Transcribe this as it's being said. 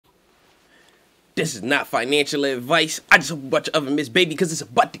This is not financial advice. I just hope a bunch of oven mitts, baby, because it's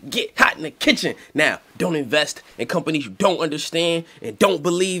about to get hot in the kitchen. Now, don't invest in companies you don't understand and don't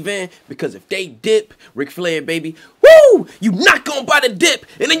believe in, because if they dip, Ric Flair, baby, woo, you not gonna buy the dip,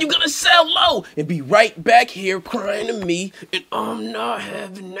 and then you're gonna sell low and be right back here crying to me, and I'm not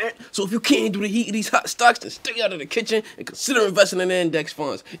having that. So if you can't do the heat of these hot stocks, then stay out of the kitchen and consider investing in the index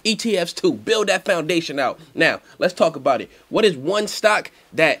funds, ETFs too. Build that foundation out. Now, let's talk about it. What is one stock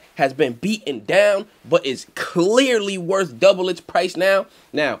that has been beaten down but is clearly worth double its price now?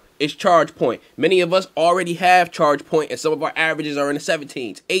 Now, it's Chargepoint. Many of us already have Chargepoint, and some of our averages are in the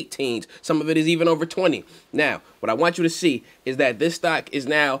 17s, 18s. Some of it is even over 20. Now, what I want you to see is that this stock is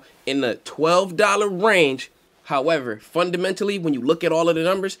now in the $12 range. However, fundamentally, when you look at all of the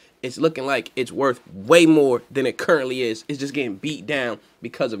numbers, it's looking like it's worth way more than it currently is. It's just getting beat down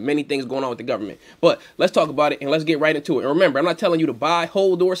because of many things going on with the government. But let's talk about it and let's get right into it. And remember, I'm not telling you to buy,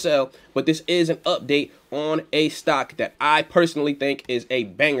 hold, or sell, but this is an update on a stock that I personally think is a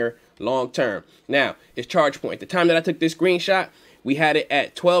banger long term. Now, it's Chargepoint. The time that I took this screenshot, we had it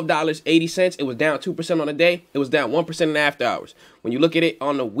at $12.80. It was down 2% on the day. It was down 1% in the after hours. When you look at it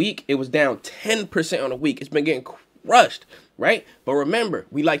on the week, it was down 10% on the week. It's been getting crushed, right? But remember,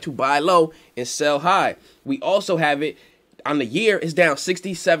 we like to buy low and sell high. We also have it on the year, it's down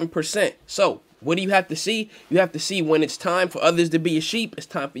 67%. So what do you have to see? You have to see when it's time for others to be a sheep, it's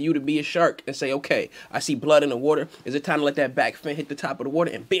time for you to be a shark and say, okay, I see blood in the water. Is it time to let that back fin hit the top of the water?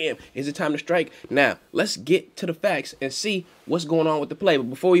 And bam, is it time to strike? Now, let's get to the facts and see what's going on with the play.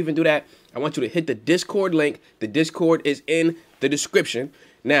 But before we even do that, I want you to hit the Discord link. The Discord is in the description.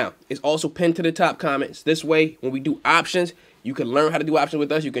 Now, it's also pinned to the top comments. This way, when we do options, you can learn how to do options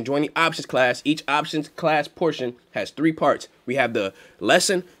with us. You can join the options class. Each options class portion has 3 parts. We have the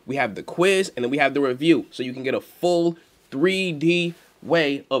lesson, we have the quiz, and then we have the review. So you can get a full 3D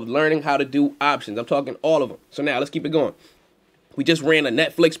way of learning how to do options. I'm talking all of them. So now let's keep it going. We just ran a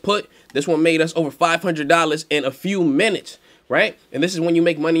Netflix put. This one made us over $500 in a few minutes, right? And this is when you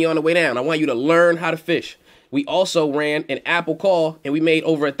make money on the way down. I want you to learn how to fish. We also ran an Apple call, and we made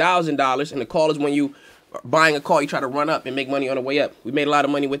over $1,000. And the call is when you buying a call, you try to run up and make money on the way up. We made a lot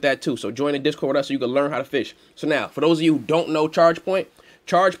of money with that too. So join the Discord with us so you can learn how to fish. So now, for those of you who don't know Chargepoint,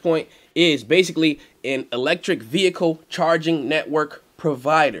 Chargepoint is basically an electric vehicle charging network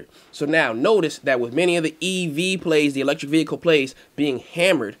provider. So now notice that with many of the EV plays, the electric vehicle plays being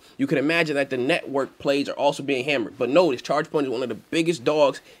hammered, you can imagine that the network plays are also being hammered. But notice Chargepoint is one of the biggest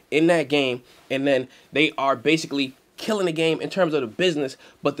dogs in that game. And then they are basically killing the game in terms of the business,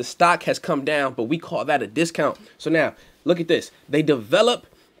 but the stock has come down, but we call that a discount. So now look at this. They develop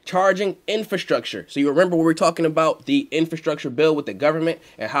charging infrastructure. So you remember we were talking about the infrastructure bill with the government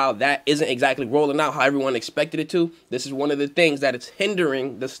and how that isn't exactly rolling out how everyone expected it to. This is one of the things that is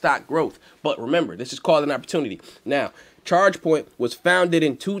hindering the stock growth. But remember, this is called an opportunity. Now, Chargepoint was founded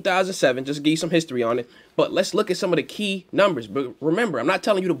in 2007, just to give you some history on it. But let's look at some of the key numbers. But remember, I'm not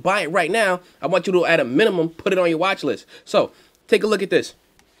telling you to buy it right now. I want you to, at a minimum, put it on your watch list. So take a look at this.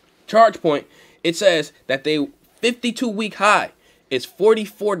 Chargepoint, it says that they 52-week high is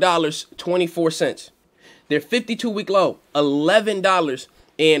 $44.24. Their 52-week low,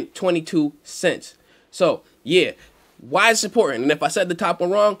 $11.22. So yeah, why is it important? And if I said the top one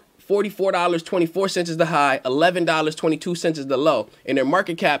wrong, $44.24 is the high, $11.22 is the low, and their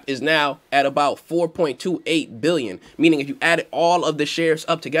market cap is now at about $4.28 billion, meaning if you added all of the shares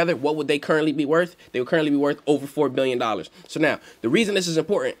up together, what would they currently be worth? They would currently be worth over $4 billion. So now, the reason this is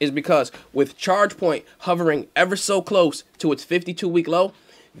important is because with Chargepoint hovering ever so close to its 52-week low,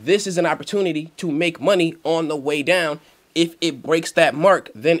 this is an opportunity to make money on the way down. If it breaks that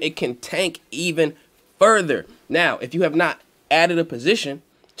mark, then it can tank even further. Now, if you have not added a position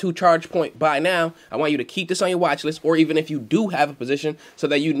to Chargepoint by now, I want you to keep this on your watch list, or even if you do have a position, so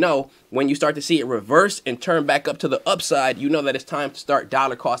that you know when you start to see it reverse and turn back up to the upside, you know that it's time to start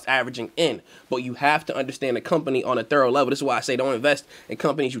dollar cost averaging in. But you have to understand the company on a thorough level. This is why I say don't invest in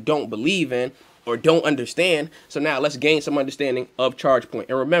companies you don't believe in or don't understand. So now let's gain some understanding of Chargepoint.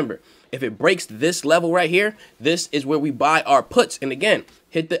 And remember, if it breaks this level right here, this is where we buy our puts. And again,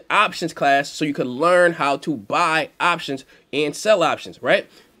 hit the options class so you can learn how to buy options and sell options, right?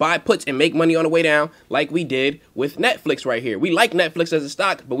 Buy puts and make money on the way down like we did with Netflix right here. We like Netflix as a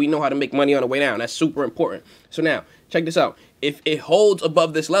stock, but we know how to make money on the way down. That's super important. So now, check this out. If it holds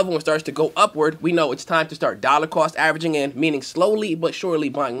above this level and starts to go upward, we know it's time to start dollar cost averaging in, meaning slowly but surely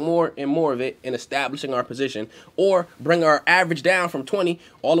buying more and more of it and establishing our position, or bring our average down from 20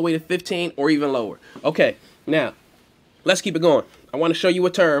 all the way to 15 or even lower. Okay, now, let's keep it going. I want to show you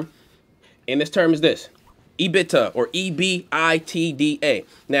a term, and this term is this. EBITDA, or EBITDA.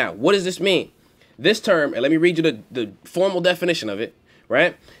 Now, what does this mean? This term, and let me read you the formal definition of it,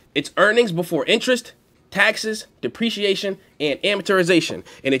 right? It's earnings before interest, taxes, depreciation, and amortization.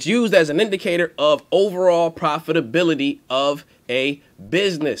 And it's used as an indicator of overall profitability of a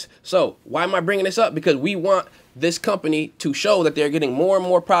business. So why am I bringing this up? Because we want this company to show that they're getting more and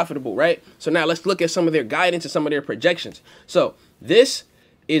more profitable, right? So now let's look at some of their guidance and some of their projections. So this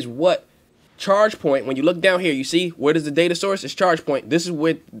is what Chargepoint, when you look down here, you see what is the data source? It's Chargepoint. This is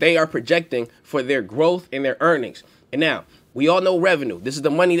what they are projecting for their growth and their earnings. And now, we all know revenue. This is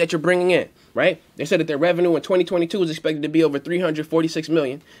the money that you're bringing in, right? They said that their revenue in 2022 is expected to be over 346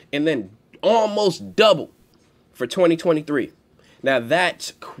 million and then almost double for 2023. Now,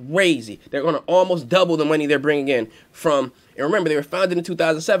 that's crazy. They're going to almost double the money they're bringing in from, and remember, they were founded in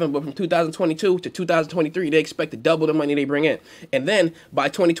 2007, but from 2022 to 2023, they expect to double the money they bring in. And then by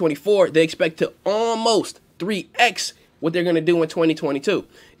 2024, they expect to almost 3x what they're going to do in 2022.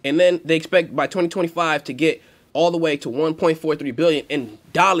 And then they expect by 2025 to get all the way to 1.43 billion in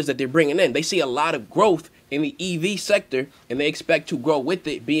dollars that they're bringing in. They see a lot of growth in the EV sector, and they expect to grow with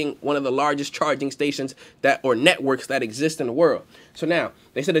it, being one of the largest charging stations or networks that exist in the world. So now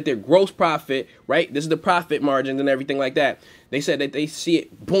they said that their gross profit, right? This is the profit margins and everything like that. They said that they see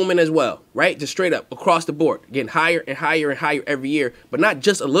it booming as well, right? Just straight up across the board, getting higher and higher and higher every year, but not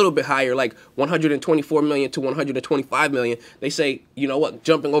just a little bit higher, like 124 million to 125 million. They say, you know what,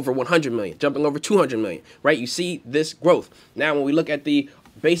 jumping over 100 million, jumping over 200 million, right? You see this growth. Now, when we look at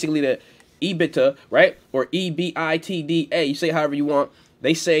basically the EBITDA, right? Or EBITDA, you say however you want.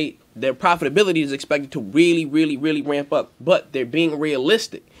 They say their profitability is expected to really, really, really ramp up, but they're being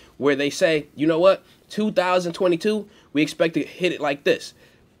realistic where they say, you know what, 2022, we expect to hit it like this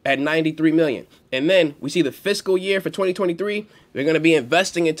at 93 million. And then we see the fiscal year for 2023, they're going to be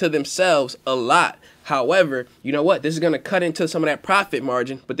investing into themselves a lot. However, you know what? This is going to cut into some of that profit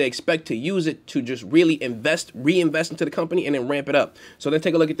margin, but they expect to use it to just really reinvest into the company and then ramp it up. So then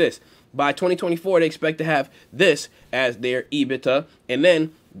take a look at this. By 2024, they expect to have this as their EBITDA. And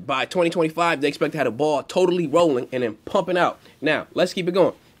then by 2025, they expect to have the ball totally rolling and then pumping out. Now, let's keep it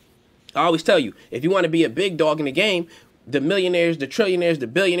going. I always tell you, if you want to be a big dog in the game, the millionaires, the trillionaires, the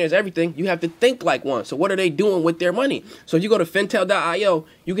billionaires, everything, you have to think like one. So what are they doing with their money? So if you go to fintel.io,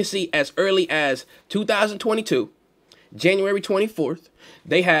 you can see as early as 2022, January 24th,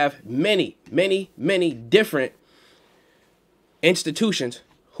 they have many, many, many different institutions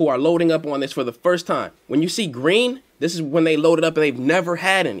who are loading up on this for the first time. When you see green, this is when they loaded up and they've never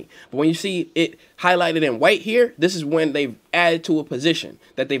had any. But when you see it highlighted in white here, this is when they've added to a position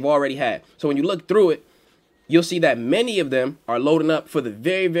that they've already had. So when you look through it, you'll see that many of them are loading up for the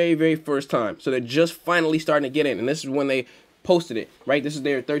very, very, very first time. So they're just finally starting to get in. And this is when they posted it, right? This is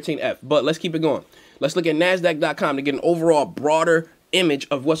their 13F. But let's keep it going. Let's look at NASDAQ.com to get an overall broader image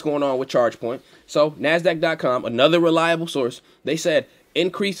of what's going on with Chargepoint. So NASDAQ.com, another reliable source, they said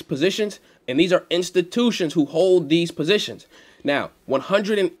increased positions. And these are institutions who hold these positions. Now,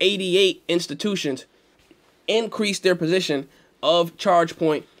 188 institutions increased their position of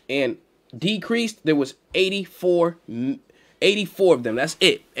Chargepoint and decreased. There was 84 of them. That's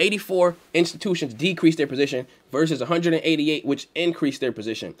it. 84 institutions decreased their position versus 188 which increased their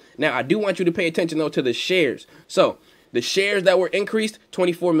position. Now, I do want you to pay attention though to the shares. So the shares that were increased,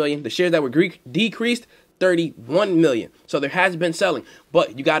 24 million. The shares that were decreased, 31 million. So there has been selling,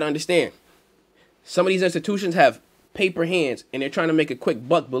 but you got to understand, some of these institutions have paper hands and they're trying to make a quick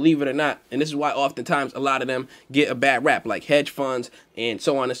buck, believe it or not. And this is why oftentimes a lot of them get a bad rap, like hedge funds and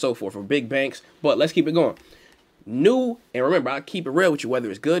so on and so forth, or big banks. But let's keep it going. New, and remember, I keep it real with you, whether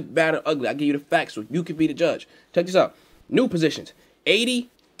it's good, bad, or ugly. I give you the facts so you can be the judge. Check this out. New positions.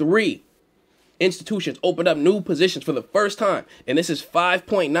 83 institutions opened up new positions for the first time. And this is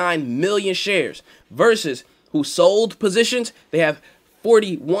 5.9 million shares versus who sold positions. They have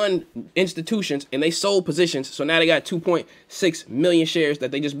 41 institutions and they sold positions. So now they got 2.6 million shares that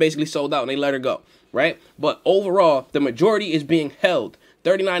they just basically sold out and they let her go, right? But overall, the majority is being held.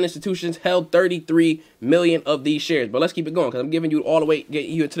 39 institutions held 33 million of these shares. But let's keep it going because I'm giving you all the way,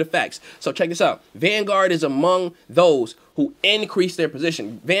 getting you into the facts. So check this out. Vanguard is among those who increased their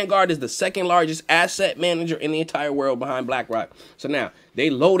position. Vanguard is the second largest asset manager in the entire world behind BlackRock. So now they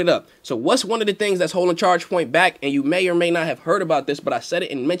loaded up. So what's one of the things that's holding Chargepoint back? And you may or may not have heard about this, but I said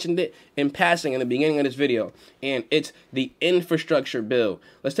it and mentioned it in passing in the beginning of this video. And it's the infrastructure bill.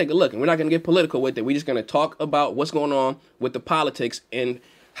 Let's take a look. And we're not going to get political with it. We're just going to talk about what's going on with the politics and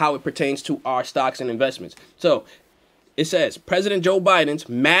how it pertains to our stocks and investments. So it says President Joe Biden's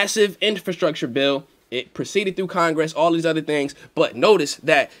massive infrastructure bill. It proceeded through Congress, all these other things. But notice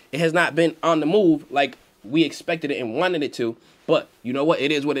that it has not been on the move like we expected it and wanted it to. But you know what?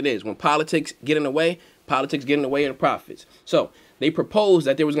 It is what it is. When politics get in the way, politics get in the way of the profits. So they proposed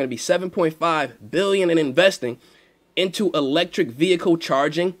that there was going to be 7.5 billion in investing into electric vehicle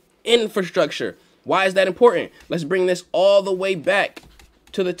charging infrastructure. Why is that important? Let's bring this all the way back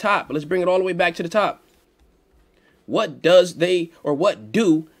to the top. Let's bring it all the way back to the top. What does Chargepoint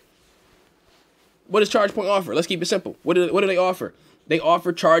offer? Let's keep it simple. What do they offer? They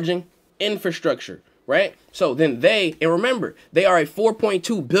offer charging infrastructure, right? So then and remember, they are a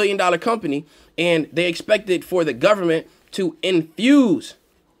 $4.2 billion company, and they expected for the government to infuse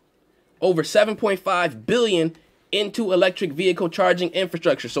over 7.5 billion into electric vehicle charging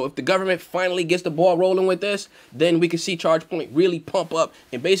infrastructure. So if the government finally gets the ball rolling with this, then we can see Chargepoint really pump up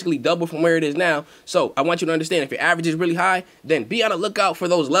and basically double from where it is now. So I want you to understand, if your average is really high, then be on the lookout for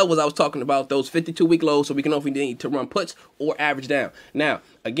those levels I was talking about, those 52-week lows, so we can know if we need to run puts or average down. Now,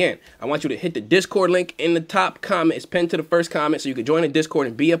 again, I want you to hit the Discord link in the top comment. It's pinned to the first comment, so you can join the Discord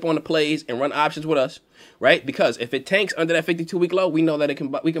and be up on the plays and run options with us, right? Because if it tanks under that 52-week low, we know that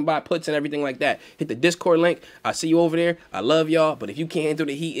we can buy puts and everything like that. Hit the Discord link. I'll see you over there. I love y'all, but if you can't handle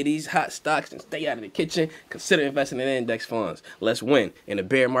the heat of these hot stocks, then stay out of the kitchen. Consider investing in index funds. Let's win in a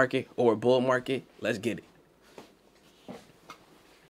bear market or a bull market. Let's get it.